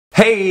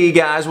Hey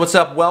guys, what's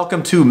up?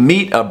 Welcome to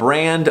Meet a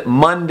Brand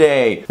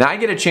Monday. Now I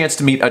get a chance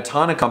to meet a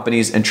ton of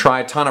companies and try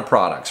a ton of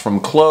products, from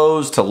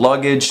clothes to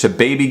luggage to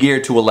baby gear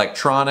to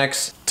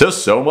electronics to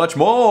so much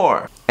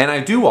more. And I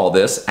do all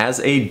this as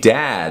a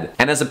dad.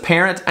 And as a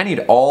parent, I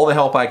need all the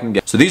help I can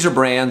get. So these are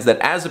brands that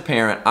as a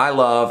parent I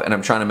love, and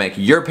I'm trying to make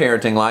your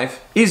parenting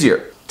life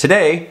easier.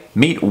 Today,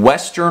 meet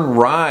Western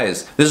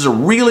Rise. This is a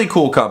really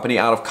cool company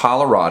out of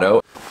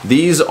Colorado.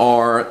 These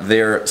are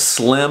their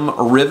Slim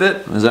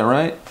Rivet, is that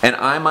right? And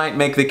I might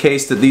make the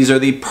case that these are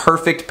the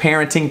perfect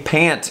parenting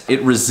pant.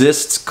 It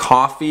resists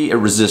coffee, it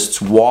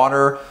resists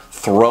water,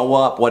 throw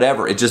up,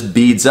 whatever. It just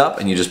beads up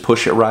and you just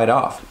push it right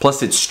off.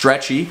 Plus it's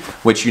stretchy,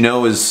 which you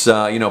know is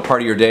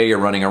part of your day. You're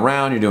running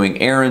around, you're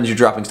doing errands, you're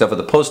dropping stuff at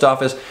the post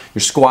office,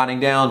 you're squatting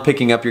down,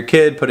 picking up your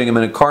kid, putting him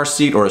in a car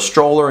seat or a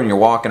stroller, and you're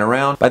walking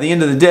around. By the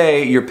end of the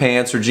day, your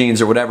pants or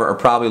jeans or whatever are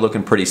probably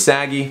looking pretty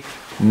saggy.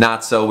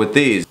 Not so with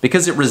these.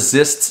 Because it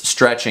resists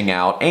stretching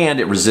out and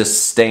it resists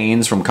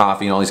stains from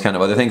coffee and all these kind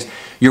of other things,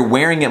 you're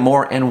wearing it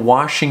more and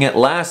washing it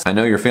less. I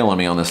know you're feeling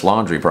me on this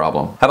laundry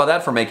problem. How about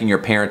that for making your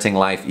parenting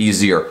life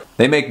easier?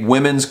 They make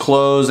women's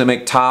clothes, they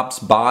make tops,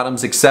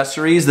 bottoms,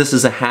 accessories. This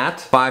is a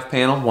hat,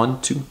 5-panel,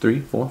 1, 2, 3,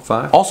 4,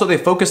 5. Also, they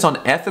focus on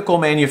ethical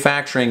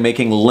manufacturing,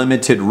 making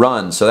limited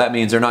runs. So that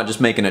means they're not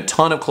just making a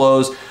ton of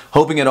clothes,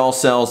 hoping it all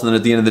sells, and then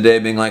at the end of the day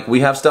being like, we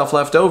have stuff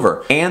left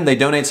over. And they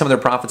donate some of their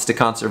profits to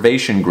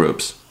conservation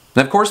groups.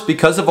 And of course,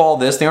 because of all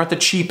this, they aren't the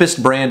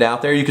cheapest brand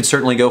out there. You could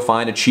certainly go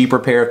find a cheaper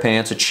pair of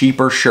pants, a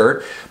cheaper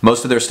shirt.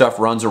 Most of their stuff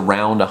runs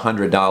around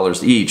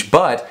 $100 each.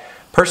 But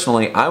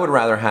personally, I would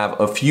rather have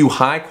a few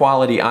high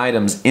quality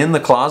items in the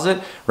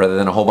closet rather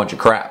than a whole bunch of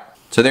crap.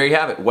 So there you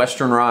have it,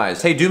 Western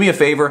Rise. Hey, do me a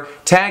favor,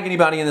 tag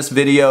anybody in this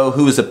video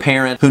who is a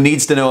parent, who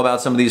needs to know about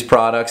some of these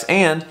products,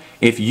 and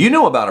if you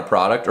know about a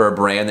product or a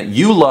brand that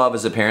you love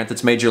as a parent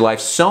that's made your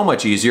life so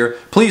much easier,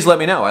 please let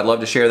me know. I'd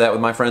love to share that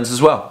with my friends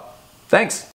as well. Thanks.